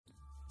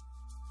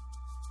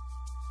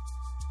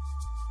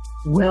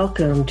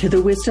Welcome to the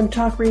Wisdom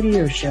Talk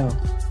Radio Show,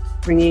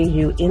 bringing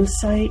you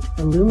insight,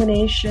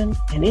 illumination,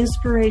 and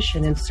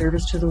inspiration in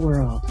service to the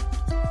world.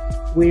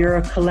 We are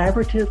a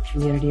collaborative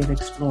community of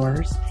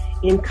explorers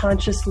in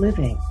conscious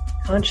living,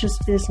 conscious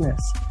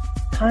business,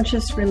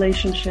 conscious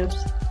relationships,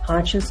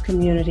 conscious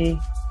community,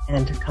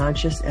 and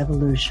conscious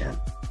evolution.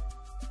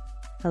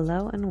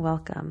 Hello and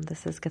welcome.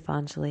 This is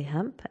Gitanjali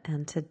Hemp,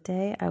 and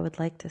today I would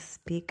like to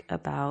speak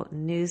about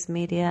news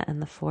media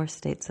and the four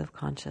states of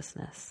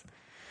consciousness.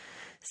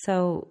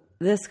 So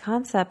this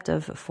concept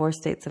of four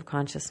states of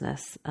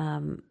consciousness,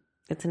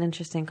 it's an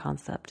interesting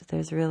concept.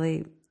 There's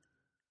really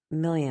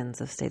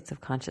millions of states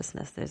of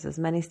consciousness. There's as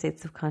many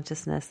states of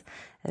consciousness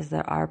as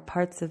there are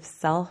parts of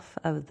self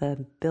of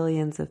the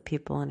billions of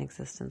people in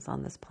existence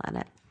on this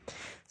planet.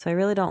 So I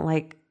really don't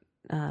like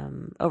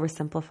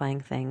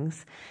oversimplifying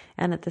things.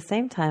 And at the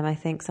same time, I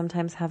think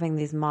sometimes having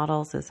these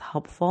models is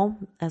helpful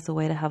as a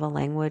way to have a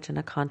language and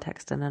a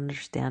context and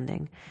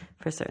understanding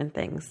for certain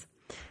things.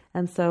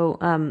 And so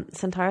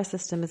Santara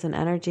System is an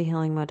energy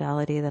healing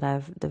modality that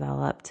I've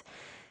developed.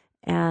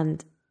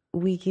 And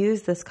we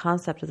use this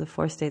concept of the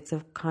four states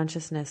of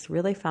consciousness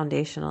really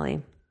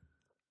foundationally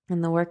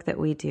in the work that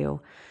we do.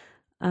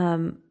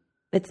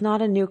 It's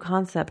not a new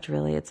concept,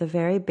 really. It's a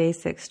very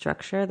basic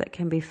structure that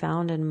can be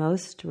found in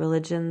most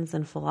religions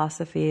and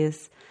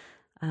philosophies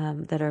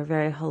that are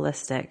very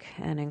holistic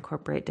and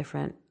incorporate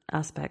different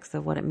aspects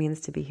of what it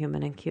means to be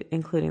human,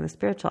 including the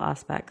spiritual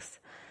aspects.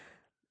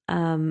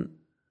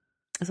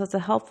 So it's a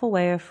helpful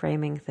way of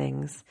framing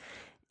things.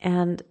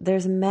 And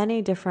there's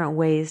many different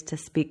ways to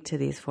speak to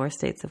these four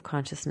states of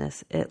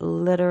consciousness. It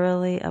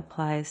literally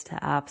applies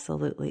to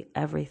absolutely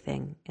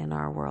everything in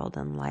our world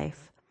and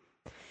life.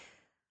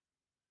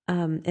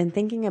 In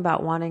thinking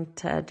about wanting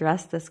to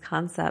address this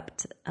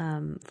concept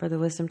for the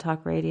Wisdom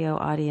Talk Radio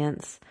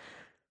audience,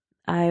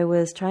 I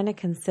was trying to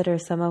consider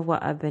some of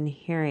what I've been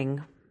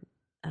hearing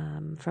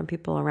from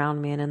people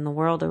around me and in the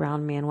world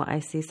around me, and what I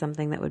see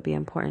something that would be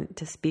important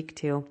to speak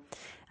to,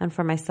 and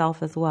for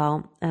myself as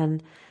well.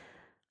 And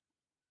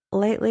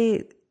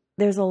lately,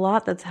 there's a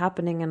lot that's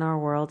happening in our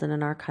world and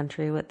in our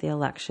country with the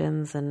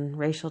elections and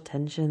racial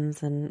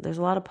tensions, and there's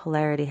a lot of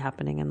polarity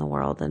happening in the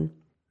world. And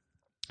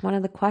one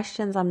of the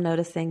questions I'm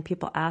noticing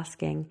people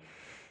asking,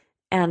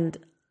 and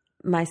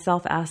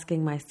myself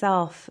asking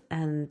myself,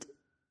 and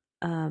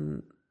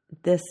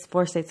this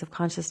four states of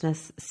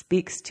consciousness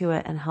speaks to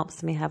it and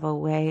helps me have a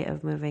way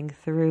of moving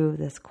through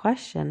this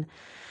question.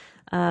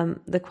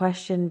 The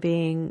question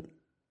being,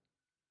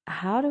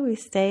 how do we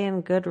stay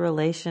in good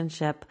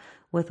relationship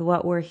with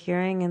what we're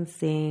hearing and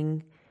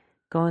seeing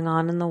going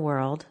on in the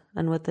world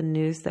and with the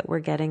news that we're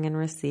getting and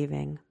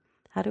receiving?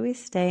 How do we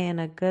stay in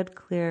a good,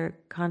 clear,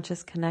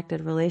 conscious,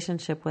 connected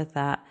relationship with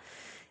that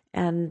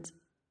and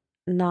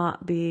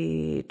not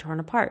be torn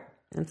apart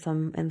in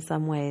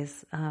some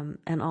ways,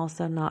 and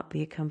also not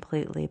be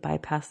completely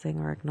bypassing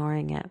or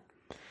ignoring it?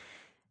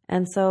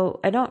 And so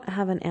I don't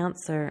have an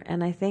answer,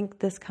 and I think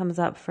this comes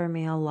up for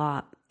me a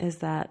lot, is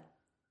that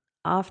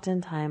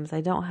oftentimes I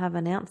don't have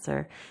an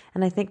answer,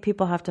 and I think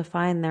people have to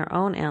find their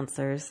own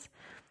answers,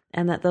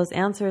 and that those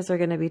answers are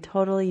going to be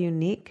totally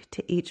unique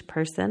to each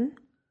person.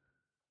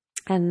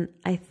 And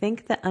I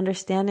think that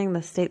understanding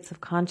the states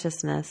of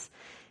consciousness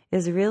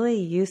is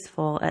really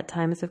useful at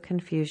times of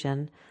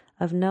confusion,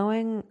 of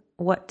knowing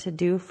what to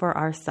do for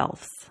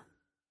ourselves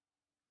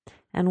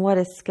and what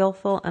is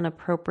skillful and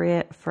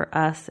appropriate for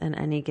us in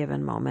any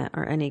given moment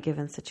or any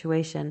given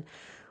situation.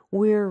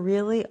 We're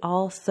really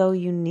all so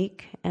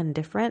unique and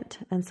different.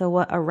 And so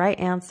what a right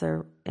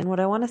answer, and what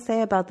I want to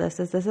say about this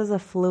is a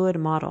fluid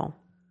model.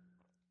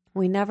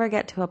 We never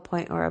get to a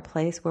point or a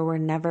place where we're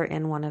never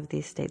in one of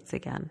these states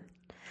again.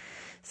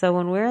 So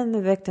when we're in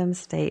the victim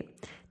state,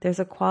 there's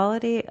a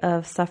quality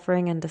of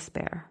suffering and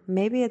despair.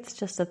 Maybe it's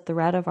just a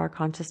thread of our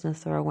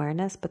consciousness or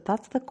awareness, but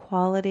that's the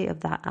quality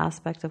of that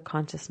aspect of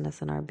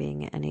consciousness in our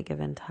being at any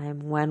given time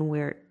when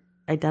we're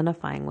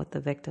identifying with the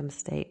victim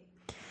state.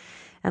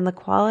 And the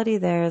quality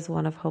there is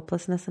one of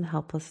hopelessness and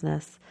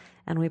helplessness,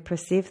 and we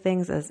perceive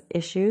things as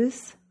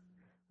issues.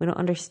 We don't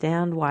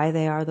understand why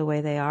they are the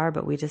way they are,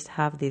 but we just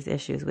have these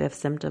issues. We have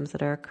symptoms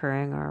that are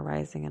occurring or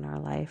arising in our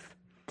life.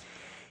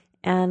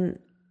 And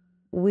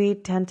we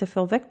tend to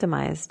feel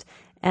victimized.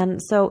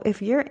 And so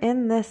if you're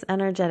in this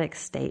energetic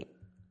state,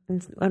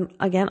 and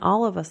again,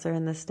 all of us are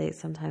in this state.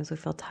 Sometimes we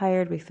feel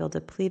tired, we feel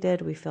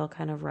depleted, we feel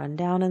kind of run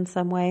down in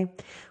some way.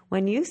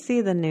 When you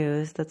see the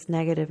news that's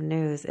negative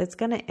news, it's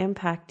going to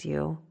impact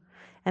you.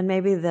 And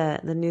maybe the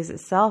news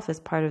itself is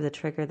part of the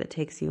trigger that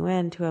takes you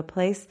into a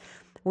place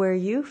where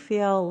you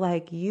feel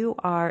like you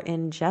are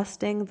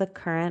ingesting the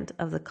current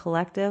of the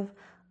collective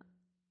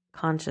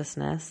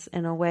consciousness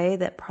in a way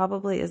that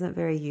probably isn't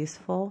very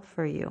useful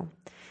for you.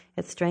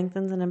 It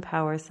strengthens and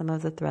empowers some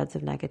of the threads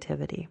of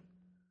negativity.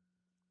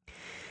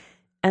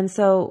 And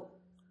so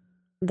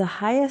the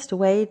highest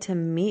way to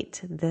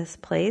meet this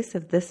place,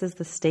 if this is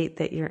the state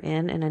that you're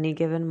in any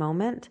given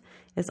moment,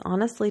 is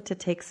honestly to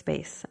take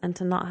space and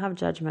to not have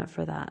judgment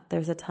for that.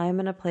 There's a time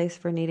and a place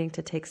for needing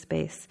to take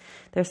space.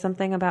 There's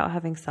something about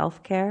having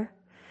self-care.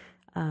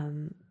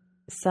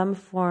 some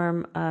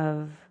form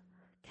of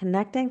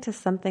connecting to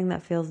something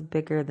that feels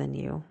bigger than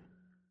you.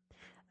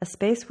 A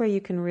space where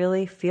you can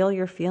really feel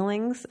your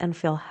feelings and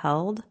feel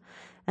held,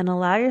 and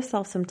allow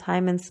yourself some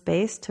time and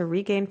space to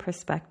regain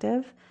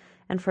perspective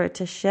and for it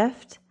to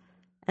shift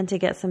and to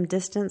get some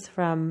distance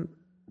from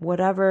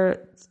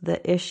whatever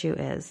the issue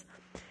is.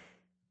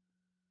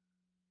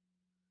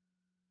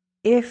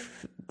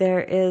 If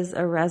there is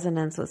a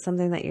resonance with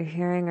something that you're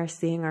hearing or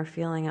seeing or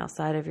feeling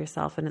outside of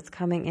yourself and it's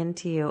coming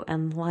into you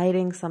and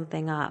lighting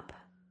something up,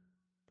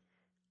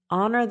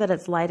 honor that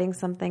it's lighting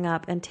something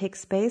up and take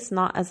space,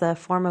 not as a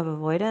form of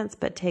avoidance,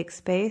 but take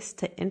space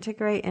to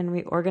integrate and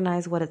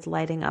reorganize what it's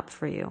lighting up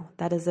for you.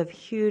 That is of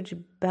huge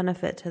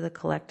benefit to the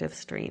collective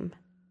stream.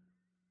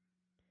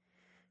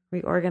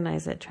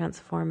 Reorganize it,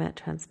 transform it,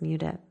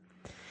 transmute it.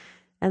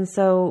 And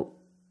so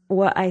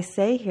what I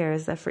say here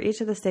is that for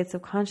each of the states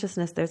of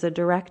consciousness, there's a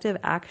directive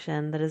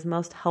action that is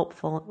most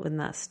helpful in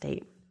that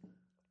state.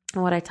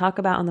 And what I talk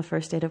about on the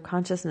first state of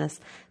consciousness,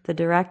 the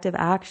directive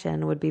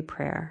action would be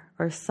prayer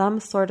or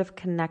some sort of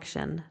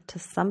connection to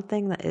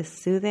something that is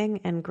soothing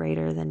and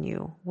greater than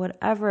you,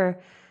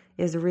 whatever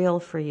is real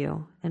for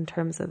you in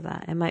terms of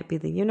that. It might be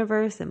the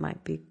universe, it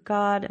might be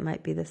God, it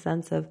might be the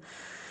sense of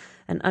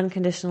an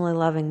unconditionally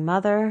loving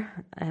mother,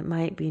 it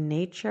might be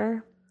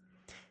nature,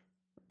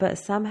 but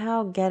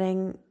somehow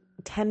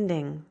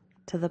tending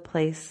to the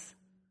place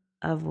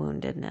of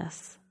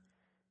woundedness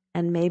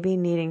and maybe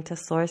needing to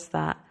source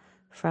that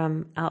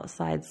from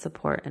outside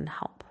support and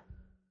help.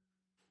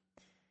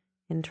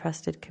 In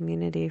trusted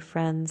community,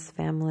 friends,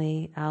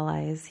 family,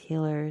 allies,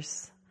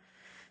 healers,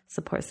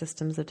 support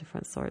systems of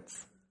different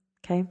sorts.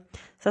 Okay?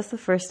 So that's the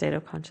first state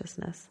of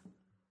consciousness.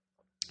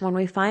 When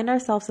we find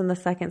ourselves in the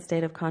second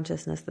state of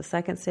consciousness, the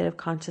second state of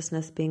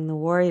consciousness being the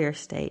warrior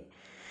state,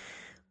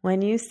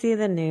 when you see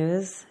the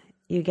news,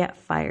 you get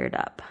fired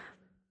up.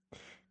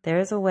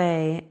 There's a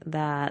way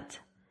that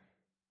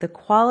the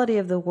quality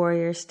of the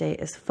warrior state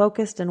is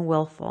focused and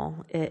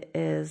willful.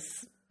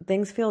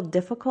 Things feel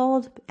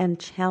difficult and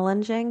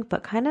challenging,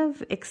 but kind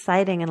of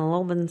exciting and a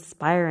little bit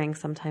inspiring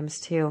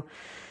sometimes too.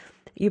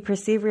 You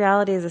perceive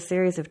reality as a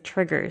series of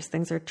triggers.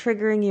 Things are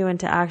triggering you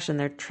into action.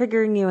 They're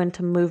triggering you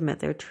into movement.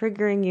 They're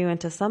triggering you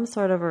into some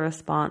sort of a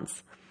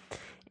response.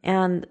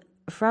 And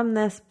from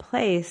this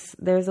place,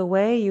 there's a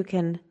way you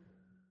can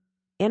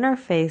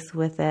interface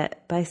with it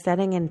by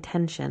setting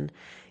intention.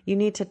 You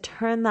need to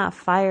turn that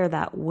fire,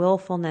 that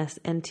willfulness,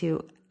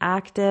 into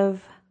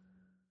active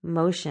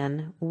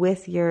motion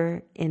with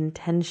your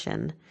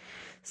intention.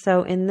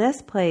 So in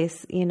this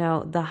place,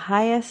 the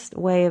highest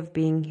way of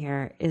being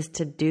here is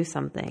to do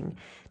something,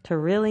 to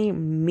really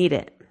meet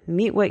it.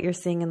 Meet what you're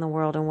seeing in the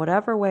world in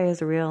whatever way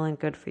is real and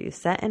good for you.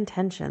 Set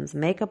intentions,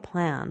 make a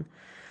plan.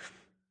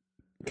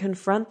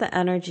 Confront the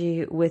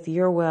energy with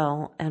your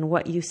will and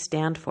what you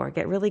stand for.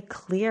 Get really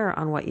clear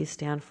on what you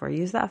stand for.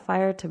 Use that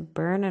fire to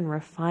burn and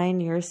refine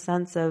your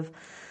sense of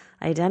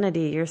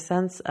identity, your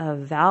sense of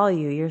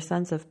value, your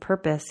sense of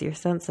purpose, your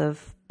sense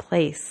of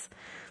place.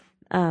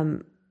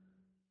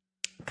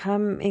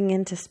 Coming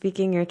into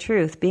speaking your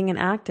truth, being an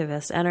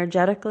activist,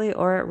 energetically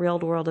or at real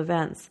world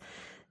events.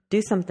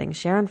 Do something,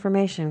 share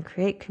information,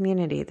 create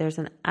community. There's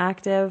an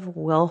active,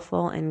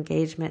 willful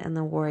engagement in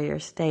the warrior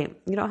state.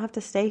 You don't have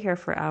to stay here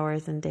for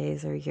hours and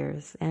days or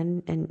years,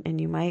 and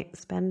you might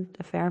spend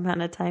a fair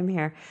amount of time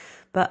here,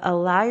 but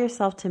allow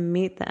yourself to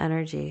meet the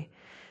energy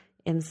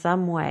in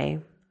some way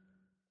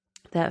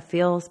that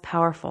feels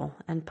powerful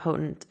and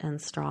potent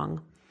and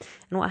strong.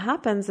 And what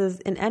happens is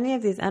in any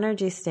of these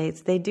energy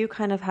states, they do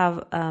kind of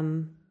have,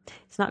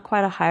 it's not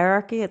quite a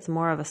hierarchy, it's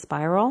more of a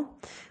spiral.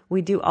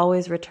 We do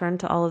always return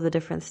to all of the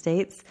different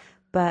states,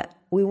 but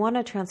we want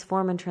to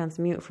transform and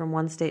transmute from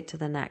one state to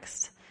the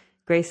next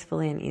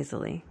gracefully and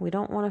easily. We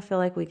don't want to feel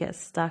like we get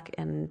stuck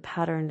and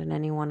patterned in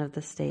any one of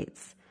the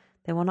states.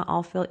 They want to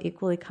all feel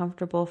equally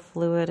comfortable,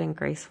 fluid, and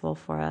graceful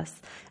for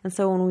us. And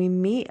so when we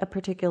meet a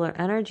particular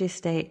energy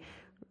state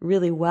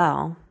really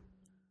well,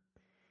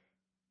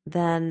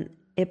 then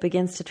it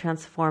begins to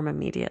transform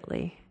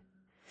immediately.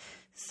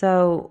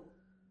 So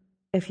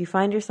if you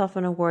find yourself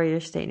in a warrior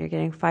state and you're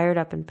getting fired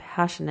up and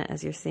passionate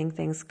as you're seeing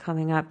things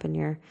coming up in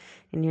your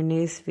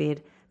news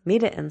feed,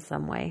 meet it in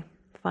some way.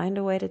 Find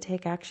a way to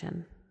take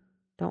action.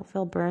 Don't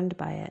feel burned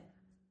by it.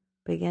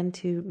 Begin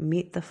to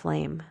meet the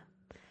flame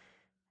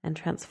and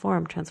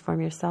transform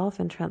yourself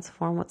and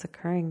transform what's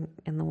occurring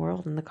in the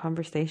world, in the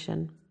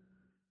conversation.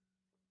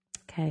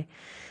 Okay,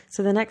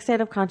 so the next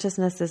state of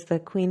consciousness is the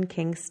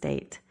Queen-King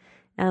state.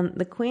 And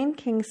the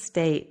Queen-King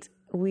state,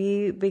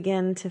 we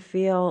begin to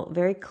feel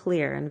very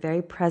clear and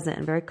very present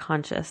and very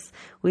conscious.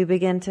 We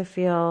begin to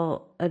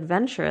feel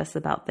adventurous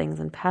about things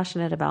and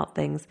passionate about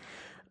things.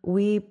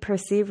 We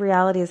perceive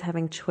reality as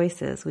having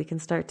choices. We can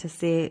start to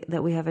see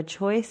that we have a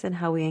choice in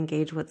how we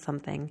engage with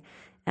something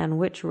and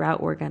which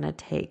route we're going to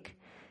take.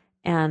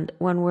 And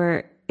when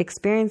we're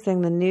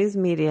experiencing the news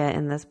media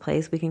in this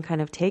place, we can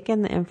kind of take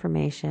in the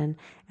information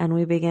and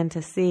we begin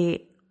to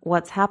see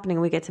what's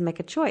happening. We get to make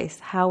a choice,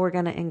 how we're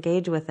going to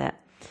engage with it.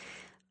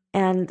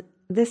 And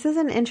this is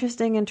an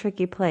interesting and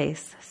tricky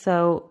place.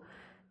 So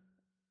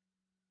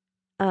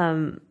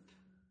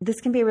this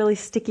can be a really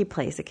sticky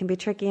place. It can be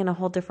tricky in a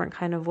whole different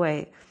kind of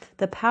way.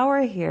 The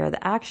power here,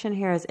 the action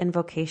here is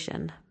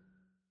invocation.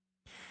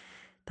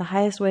 The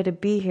highest way to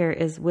be here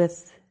is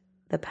with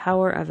the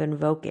power of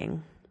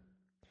invoking.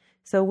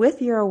 So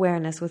with your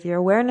awareness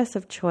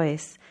of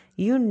choice,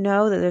 you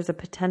know that there's a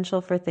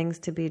potential for things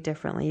to be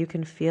differently. You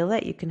can feel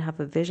it, you can have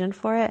a vision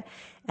for it,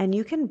 and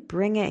you can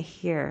bring it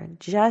here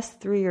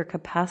just through your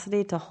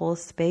capacity to hold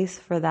space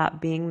for that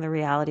being the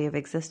reality of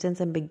existence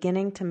and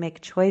beginning to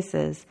make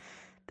choices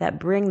that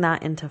bring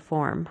that into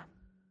form.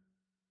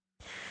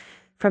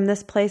 From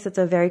this place, it's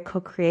a very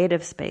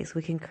co-creative space.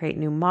 We can create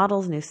new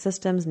models, new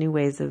systems, new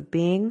ways of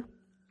being.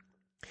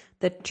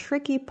 The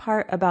tricky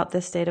part about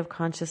this state of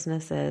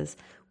consciousness is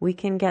we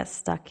can get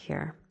stuck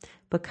here.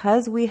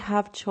 Because we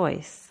have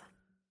choice,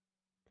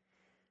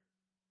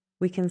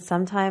 we can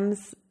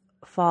sometimes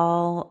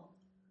fall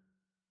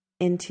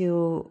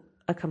into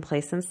a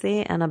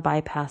complacency and a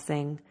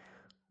bypassing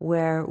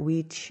where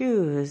we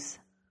choose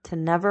to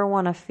never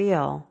want to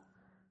feel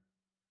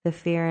the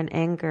fear and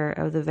anger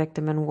of the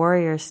victim and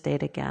warrior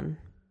state again.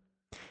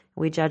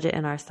 We judge it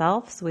in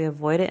ourselves, we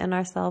avoid it in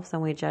ourselves,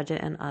 and we judge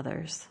it in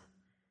others.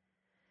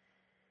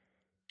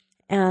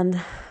 And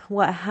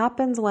what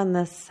happens when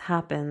this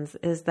happens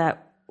is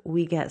that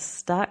we get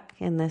stuck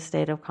in this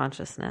state of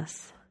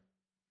consciousness.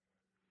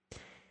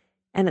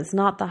 And it's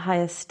not the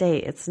highest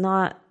state.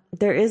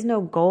 There is no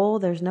goal,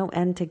 there's no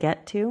end to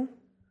get to.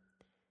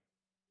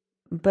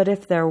 But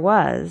if there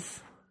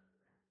was,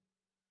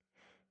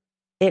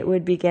 it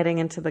would be getting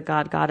into the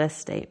God-Goddess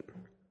state.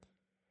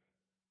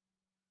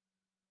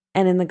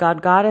 And in the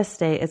God-Goddess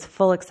state, it's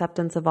full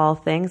acceptance of all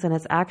things, and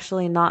it's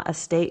actually not a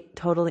state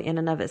totally in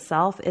and of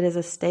itself. It is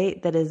a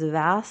state that is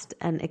vast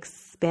and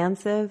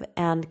expansive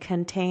and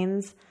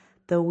contains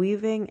the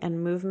weaving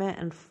and movement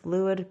and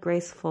fluid,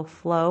 graceful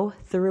flow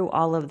through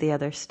all of the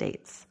other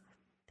states.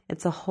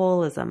 It's a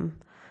holism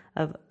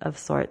of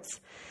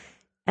sorts.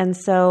 And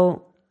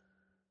so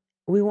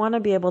we want to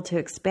be able to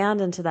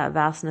expand into that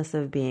vastness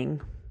of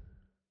being.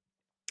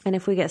 And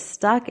if we get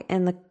stuck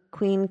in the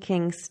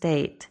Queen-King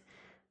state,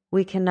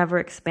 we can never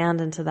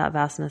expand into that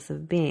vastness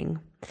of being.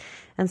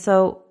 And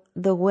so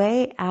the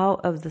way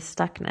out of the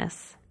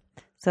stuckness,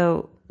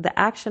 so the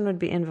action would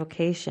be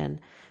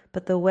invocation,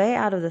 but the way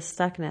out of the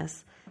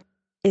stuckness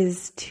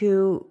is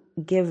to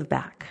give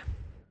back.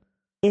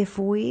 If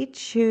we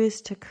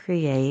choose to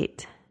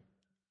create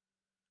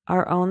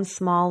our own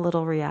small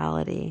little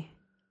reality,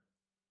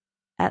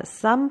 at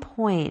some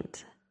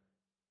point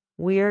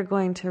we are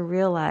going to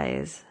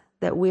realize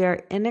that we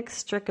are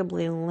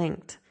inextricably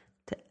linked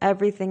to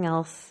everything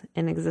else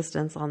in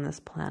existence on this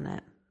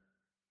planet.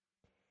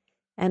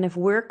 And if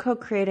we're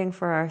co-creating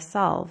for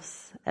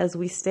ourselves, as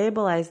we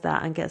stabilize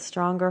that and get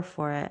stronger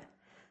for it,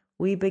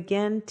 we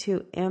begin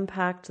to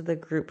impact the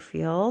group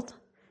field,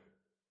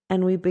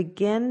 and we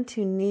begin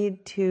to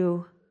need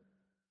to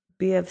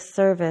be of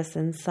service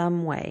in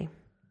some way.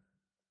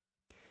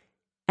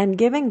 And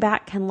giving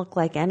back can look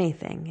like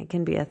anything. It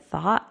can be a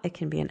thought, it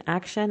can be an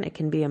action, it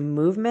can be a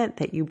movement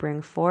that you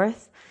bring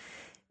forth.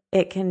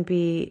 It can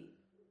be,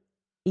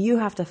 you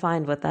have to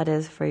find what that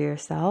is for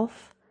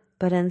yourself,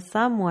 but in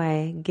some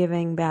way,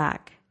 giving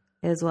back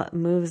is what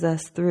moves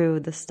us through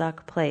the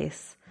stuck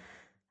place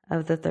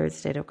of the third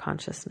state of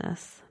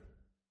consciousness.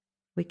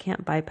 We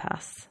can't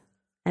bypass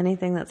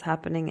anything that's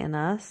happening in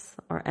us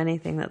or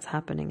anything that's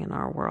happening in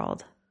our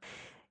world.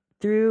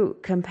 Through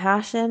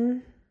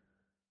compassion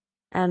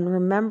and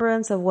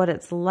remembrance of what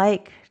it's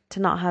like to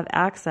not have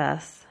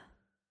access,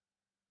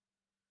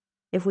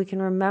 if we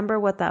can remember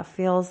what that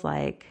feels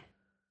like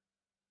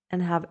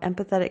and have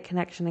empathetic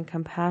connection and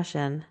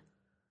compassion,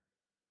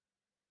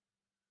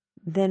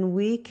 then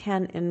we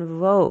can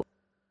invoke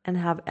and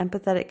have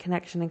empathetic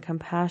connection and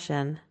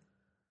compassion.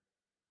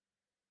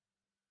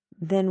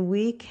 Then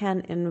we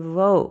can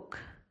invoke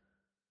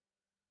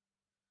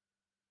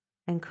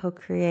and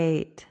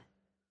co-create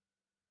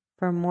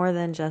for more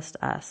than just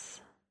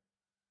us,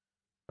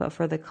 but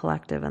for the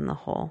collective and the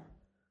whole.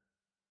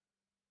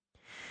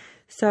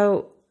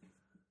 So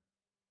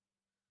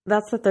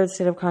that's the third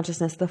state of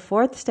consciousness. The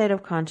fourth state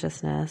of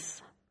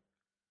consciousness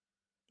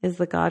is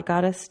the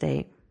God-Goddess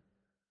state.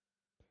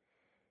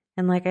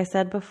 And like I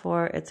said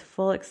before, it's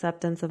full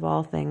acceptance of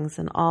all things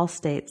and all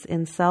states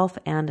in self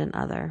and in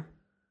other.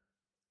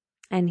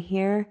 And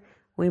here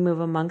we move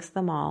amongst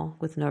them all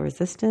with no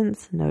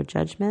resistance, no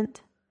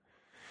judgment.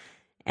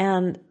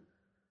 And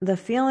the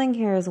feeling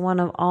here is one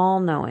of all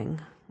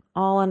knowing,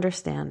 all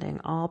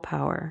understanding, all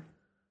power.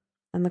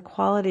 And the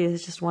quality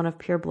is just one of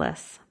pure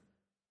bliss.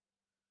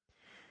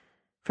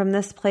 From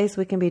this place,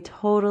 we can be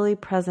totally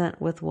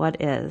present with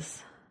what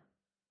is.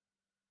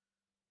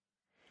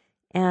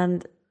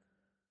 And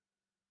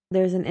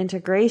there's an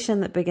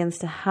integration that begins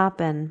to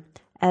happen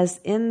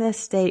as in this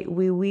state,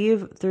 we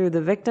weave through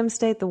the victim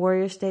state, the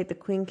warrior state, the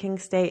queen-king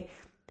state,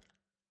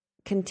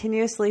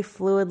 continuously,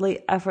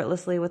 fluidly,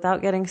 effortlessly,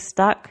 without getting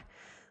stuck,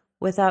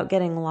 without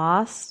getting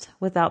lost,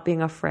 without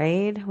being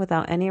afraid,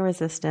 without any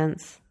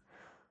resistance,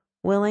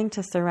 willing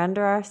to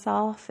surrender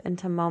ourselves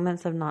into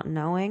moments of not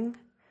knowing,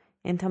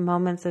 into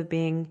moments of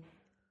being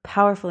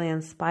powerfully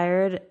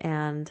inspired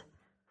and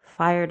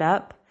fired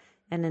up,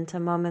 and into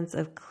moments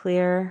of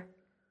clear,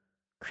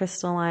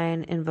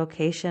 crystalline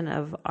invocation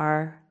of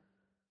our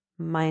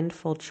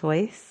mindful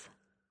choice.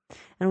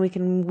 And we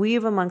can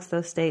weave amongst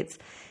those states,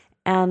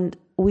 and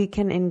we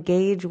can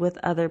engage with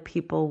other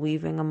people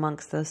weaving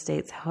amongst those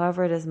states,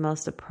 however it is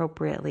most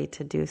appropriately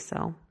to do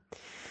so.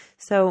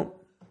 So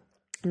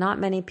not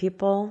many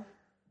people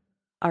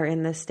are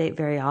in this state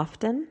very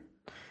often,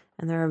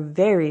 and there are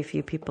very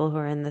few people who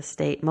are in this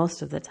state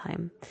most of the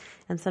time.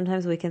 And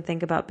sometimes we can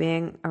think about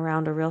being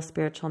around a real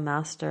spiritual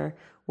master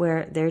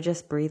where they're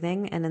just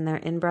breathing, and in their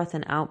in-breath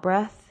and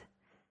out-breath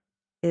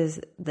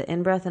is the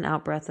in-breath and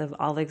out-breath of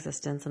all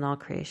existence and all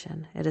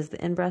creation. It is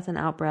the in-breath and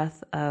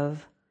out-breath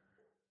of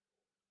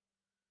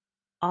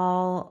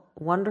all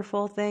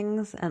wonderful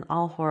things and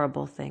all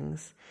horrible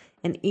things.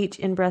 In each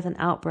in-breath and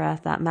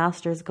out-breath, that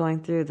master is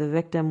going through the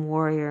victim,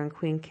 warrior, and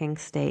queen king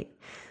state,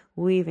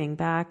 weaving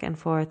back and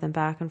forth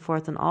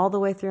and all the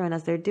way through. And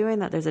as they're doing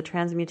that, there's a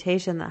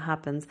transmutation that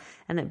happens,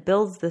 and it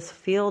builds this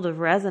field of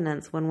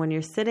resonance when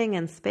you're sitting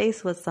in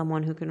space with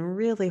someone who can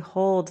really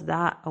hold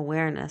that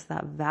awareness,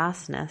 that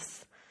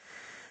vastness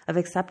of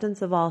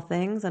acceptance of all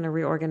things and a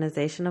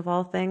reorganization of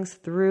all things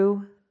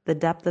through the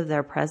depth of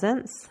their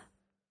presence.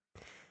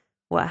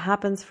 What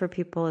happens for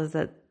people is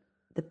that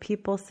the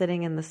people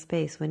sitting in the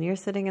space, when you're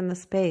sitting in the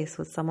space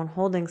with someone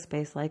holding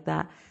space like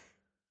that,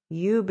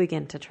 you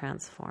begin to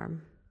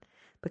transform,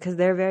 because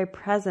their very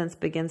presence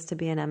begins to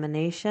be an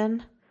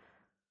emanation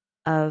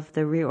of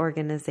the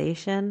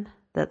reorganization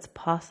that's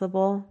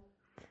possible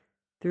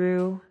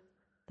through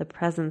the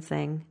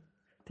presencing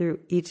through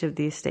each of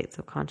these states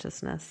of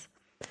consciousness.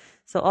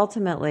 So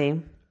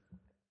ultimately,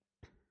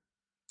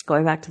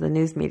 going back to the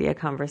news media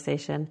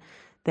conversation,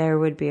 there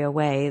would be a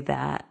way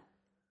that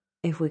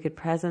if we could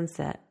presence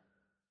it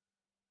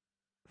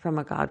from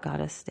a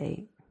God-Goddess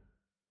state,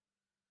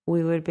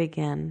 we would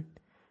begin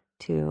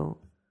to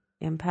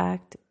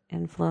impact,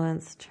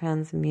 influence,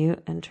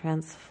 transmute, and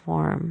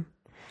transform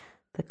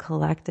the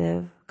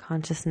collective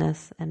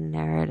consciousness and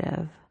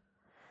narrative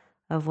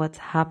of what's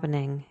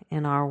happening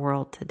in our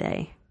world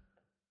today.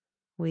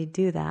 We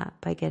do that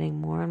by getting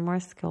more and more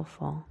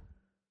skillful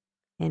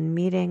in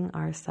meeting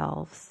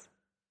ourselves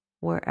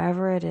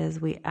wherever it is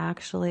we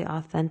actually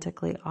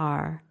authentically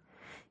are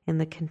in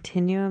the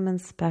continuum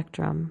and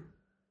spectrum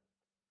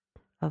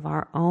of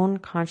our own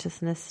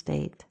consciousness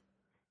state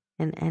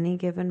in any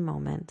given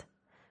moment,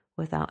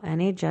 without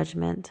any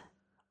judgment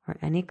or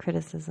any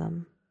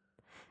criticism.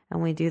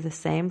 And we do the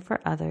same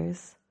for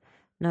others,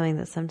 knowing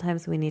that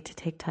sometimes we need to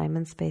take time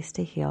and space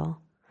to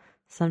heal.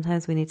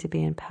 Sometimes we need to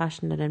be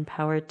impassioned and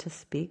empowered to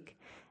speak.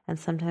 And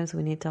sometimes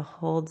we need to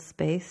hold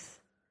space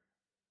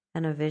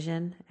and a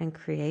vision and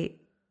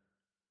create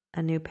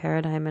a new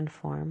paradigm and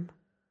form.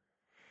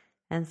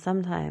 And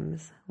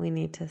sometimes we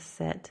need to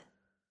sit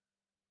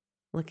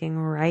looking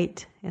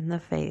right in the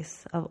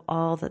face of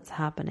all that's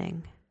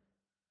happening,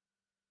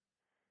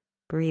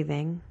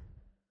 breathing,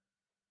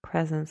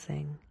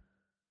 presencing,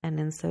 and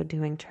in so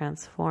doing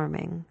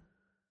transforming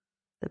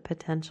the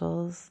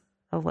potentials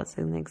of what's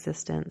in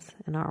existence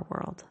in our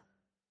world.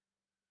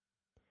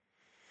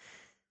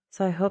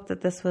 So I hope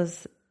that this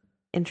was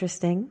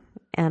interesting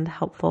and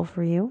helpful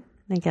for you.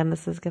 Again,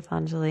 this is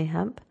Gitanjali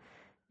Hemp,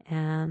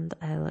 and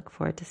I look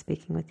forward to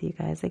speaking with you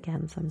guys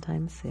again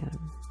sometime soon.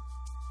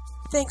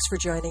 Thanks for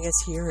joining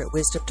us here at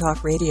Wisdom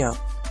Talk Radio.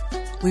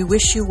 We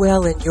wish you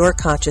well in your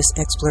conscious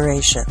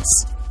explorations.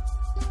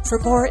 For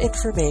more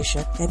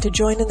information and to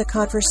join in the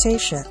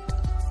conversation,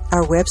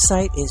 our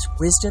website is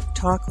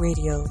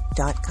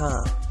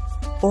wisdomtalkradio.com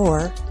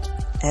or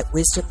at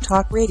Wisdom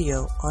Talk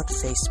Radio on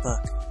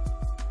Facebook.